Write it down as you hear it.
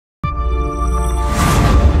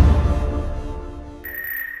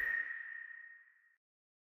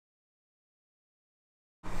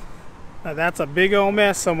Now that's a big old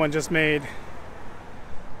mess someone just made.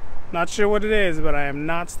 Not sure what it is, but I am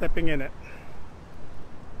not stepping in it.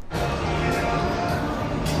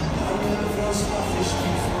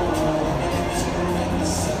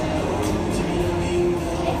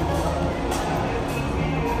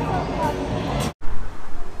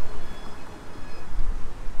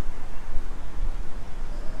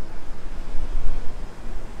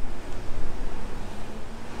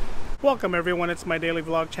 Welcome everyone, it's my daily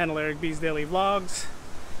vlog channel, Eric B's Daily Vlogs.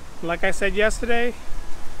 Like I said yesterday,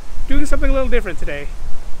 doing something a little different today.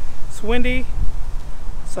 It's windy,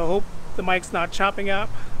 so hope the mic's not chopping up,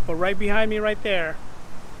 but right behind me right there,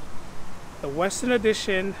 the Western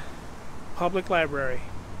Addition Public Library.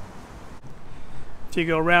 If you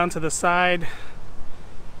go around to the side,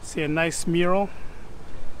 see a nice mural.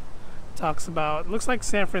 Talks about, looks like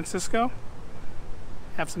San Francisco.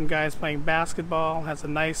 Have some guys playing basketball. Has a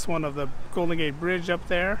nice one of the Golden Gate Bridge up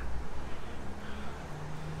there.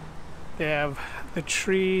 They have the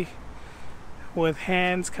tree with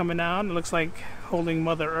hands coming out. It looks like holding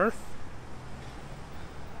Mother Earth.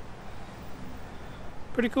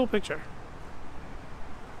 Pretty cool picture.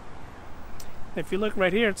 If you look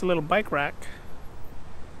right here, it's a little bike rack.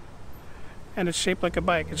 And it's shaped like a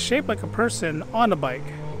bike. It's shaped like a person on a bike.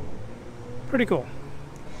 Pretty cool.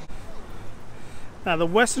 Now the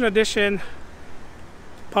Western Addition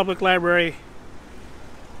Public Library,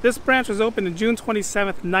 this branch was opened on June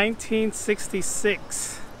 27th,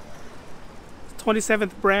 1966.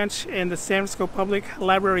 27th branch in the San Francisco Public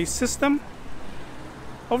Library System.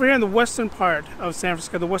 Over here in the western part of San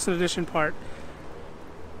Francisco, the Western Addition part.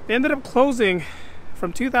 They ended up closing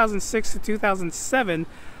from 2006 to 2007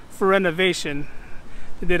 for renovation.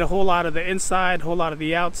 They did a whole lot of the inside, a whole lot of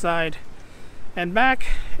the outside. And back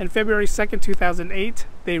in February 2nd, 2008,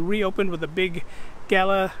 they reopened with a big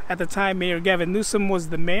gala. At the time, Mayor Gavin Newsom was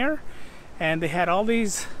the mayor, and they had all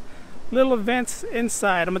these little events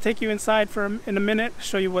inside. I'm going to take you inside in a minute,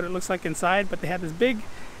 show you what it looks like inside, but they had this big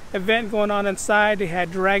event going on inside. They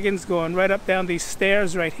had dragons going right up down these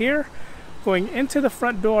stairs right here, going into the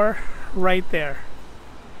front door right there.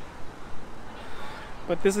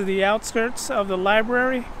 But this is the outskirts of the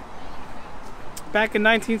library. Back in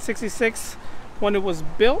 1966, when it was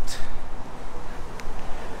built,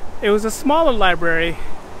 it was a smaller library,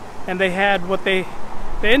 and they had the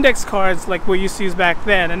index cards like we used to use back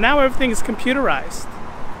then, and now everything is computerized.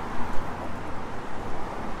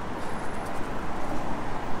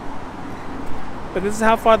 But this is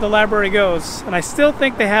how far the library goes, and I still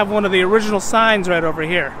think they have one of the original signs right over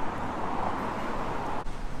here.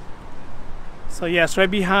 So yes, right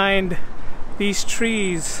behind these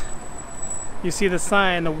trees you see the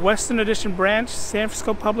sign, the Western Addition Branch, San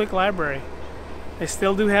Francisco Public Library. They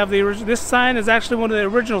still do have the original. This sign is actually one of the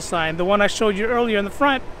original signs. The one I showed you earlier in the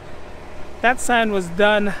front, that sign was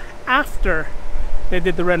done after they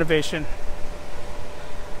did the renovation.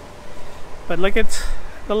 But look at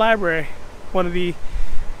the library. One of the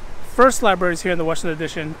first libraries here in the Western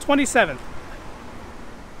Addition, 27th.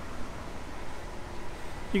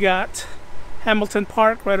 You got Hamilton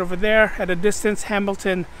Park right over there. At a distance,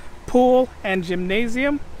 Hamilton Pool and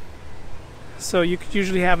Gymnasium. So you could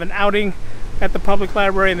usually have an outing at the public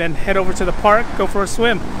library and then head over to the park, go for a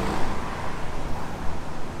swim.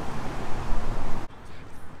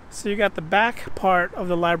 So you got the back part of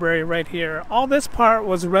the library right here. All this part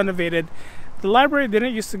was renovated. The library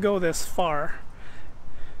didn't used to go this far.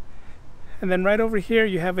 And then right over here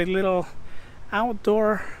you have a little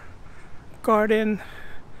outdoor garden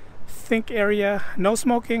think area. No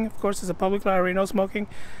smoking, of course. It's a public library, no smoking.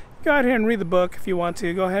 Go out here and read the book if you want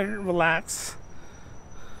to. Go ahead and relax.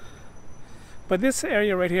 But this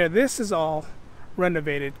area right here, this is all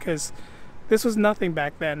renovated because this was nothing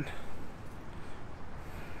back then.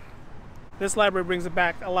 This library brings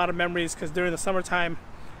back a lot of memories because during the summertime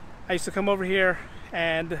I used to come over here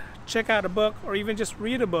and check out a book or even just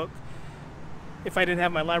read a book if I didn't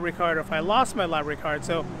have my library card or if I lost my library card.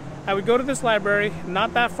 So I would go to this library,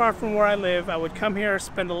 not that far from where I live. I would come here,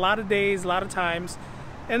 spend a lot of days, a lot of times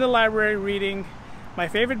in the library reading. My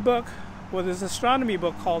favorite book was this astronomy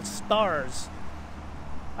book called Stars.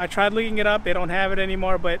 I tried looking it up, they don't have it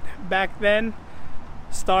anymore, but back then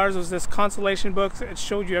Stars was this constellation book. It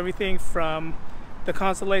showed you everything from the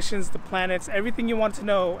constellations, the planets, everything you want to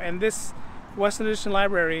know. And this Western Addition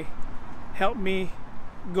library helped me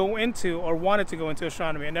go into, or wanted to go into,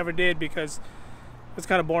 astronomy. I never did because it was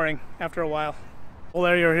kind of boring after a while. Whole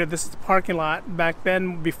area here, this is the parking lot. Back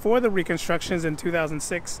then, before the reconstructions in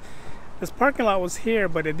 2006, this parking lot was here,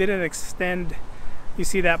 but it didn't extend. You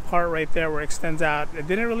see that part right there where it extends out. It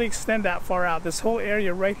didn't really extend that far out. This whole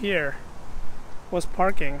area right here was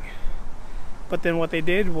parking. But then what they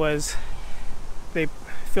did was they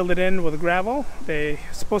filled it in with gravel.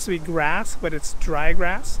 It's supposed to be grass, but it's dry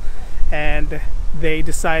grass. And they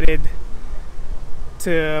decided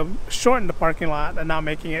to shorten the parking lot and not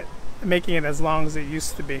making it as long as it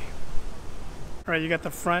used to be. All right, you got the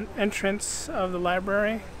front entrance of the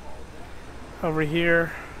library over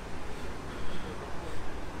here.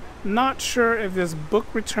 Not sure if this book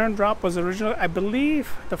return drop was original. I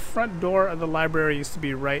believe the front door of the library used to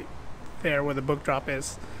be right there where the book drop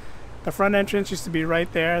is. The front entrance used to be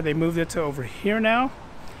right there. They moved it to over here now,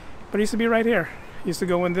 but it used to be right here. It used to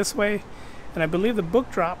go in this way, and I believe the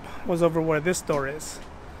book drop was over where this door is.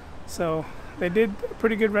 So they did a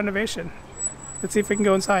pretty good renovation. Let's see if we can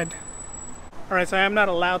go inside. Alright, so I am not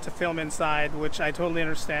allowed to film inside, which I totally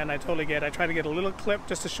understand, I totally get. I tried to get a little clip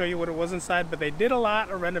just to show you what it was inside, but they did a lot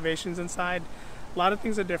of renovations inside. A lot of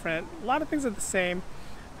things are different, a lot of things are the same.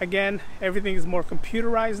 Again, everything is more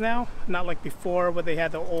computerized now, not like before where they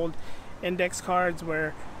had the old index cards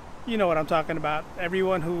where, you know what I'm talking about.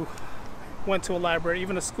 Everyone who went to a library,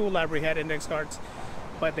 even a school library, had index cards,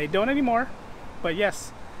 but they don't anymore. But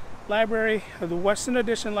yes, library, the Western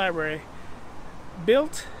Addition Library,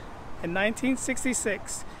 built in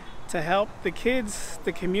 1966 to help the kids,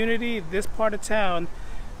 the community, this part of town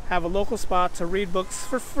have a local spot to read books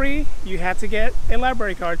for free. You had to get a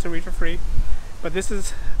library card to read for free, but this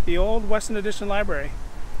is the old Western Addition Library.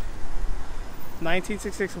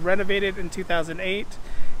 1966, renovated in 2008,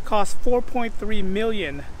 cost $4.3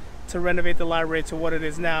 million to renovate the library to what it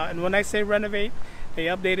is now. And when I say renovate, they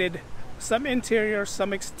updated some interior,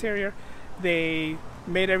 some exterior. They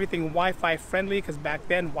made everything Wi-Fi friendly, because back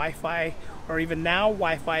then Wi-Fi, or even now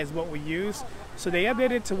Wi-Fi, is what we use. So they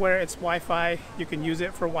updated to where it's Wi-Fi. You can use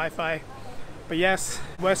it for Wi-Fi. But yes,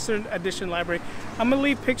 Western Addition Library. I'm gonna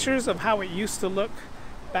leave pictures of how it used to look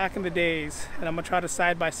back in the days, and I'm gonna try to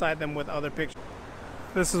side by side them with other pictures.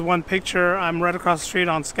 This is one picture. I'm right across the street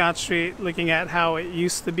on Scott Street looking at how it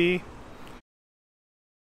used to be.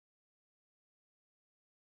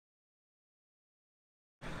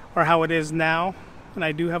 Or how it is now. And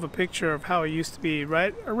I do have a picture of how it used to be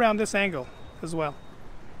right around this angle as well.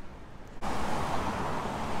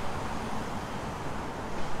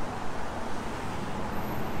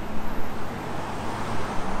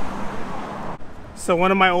 So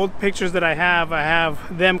one of my old pictures that I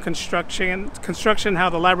have them construction how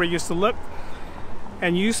the library used to look.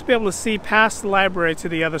 And you used to be able to see past the library to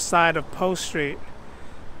the other side of Post Street.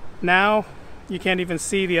 Now you can't even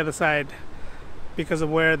see the other side because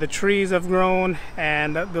of where the trees have grown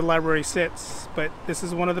and the library sits. But this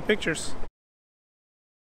is one of the pictures.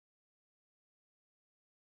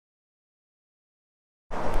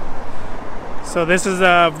 So this is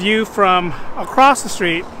a view from across the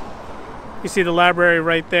street. You see the library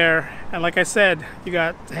right there. And like I said, you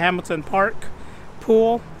got Hamilton Park,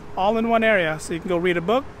 pool, all in one area. So you can go read a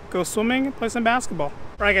book, go swimming, and play some basketball.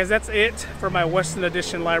 All right guys, that's it for my Western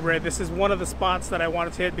Addition Library. This is one of the spots that I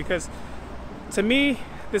wanted to hit because to me,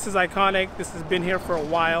 this is iconic. This has been here for a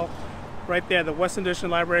while. Right there, the Western Addition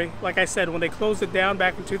Library. Like I said, when they closed it down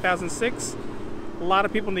back in 2006, a lot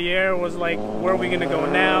of people in the air was like, where are we gonna go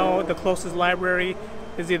now? The closest library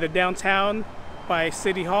is either downtown by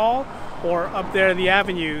City Hall or up there in the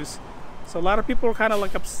avenues. So a lot of people were kind of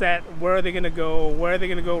like upset. Where are they gonna go? Where are they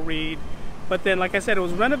gonna go read? But then, like I said, it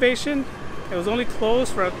was renovation. It was only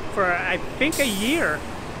closed for I think a year,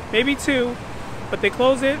 maybe two. But they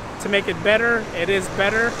close it to make it better. It is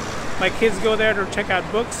better. My kids go there to check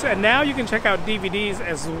out books, and now you can check out DVDs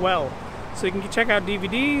as well. So you can check out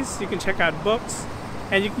DVDs, you can check out books,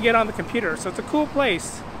 and you can get on the computer. So it's a cool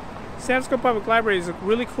place. San Francisco Public Library is a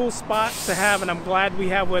really cool spot to have, and I'm glad we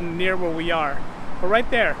have one near where we are. But right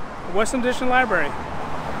there, the Western Addition Library. All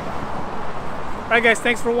right guys,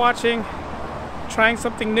 thanks for watching. Trying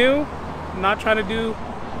something new. I'm not trying to do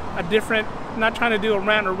a different, not trying to do a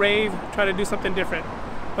rant or rave, try to do something different.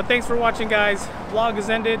 But thanks for watching guys. Vlog is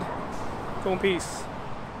ended. Go in peace.